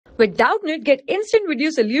With Doubtnut, get instant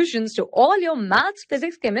video solutions to all your maths,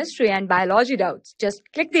 physics, chemistry, and biology doubts. Just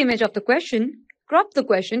click the image of the question, crop the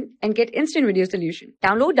question, and get instant video solution.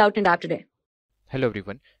 Download Doubtnut app today. Hello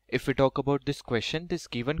everyone. If we talk about this question, this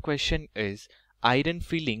given question is iron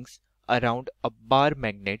filings around a bar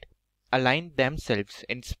magnet align themselves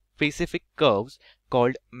in specific curves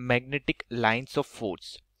called magnetic lines of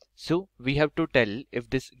force. So we have to tell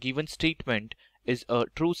if this given statement is a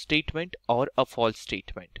true statement or a false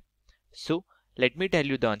statement. So let me tell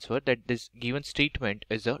you the answer that this given statement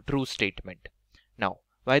is a true statement. Now,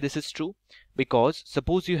 why this is true? Because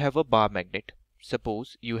suppose you have a bar magnet.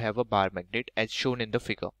 Suppose you have a bar magnet as shown in the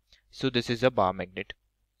figure. So this is a bar magnet.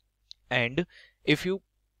 And if you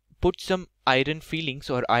put some iron filings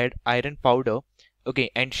or iron powder,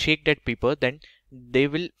 okay, and shake that paper, then they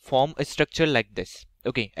will form a structure like this,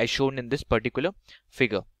 okay, as shown in this particular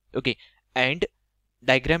figure, okay. And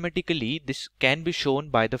diagrammatically this can be shown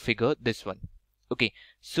by the figure, this one, okay.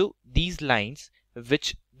 So these lines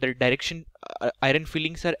which the direction iron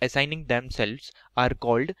filings are assigning themselves are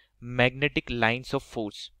called magnetic lines of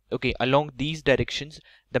force, okay. Along these directions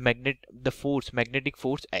the magnetic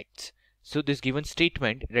force acts. So this given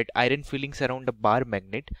statement that iron filings around a bar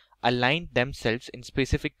magnet align themselves in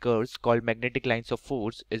specific curves called magnetic lines of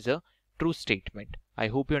force is a true statement. I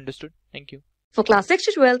hope you understood. Thank you. For class 6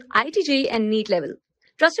 to 12, IIT JEE and NEET level.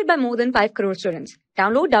 Trusted by more than 5 crore students.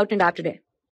 Download Doubtnut app today.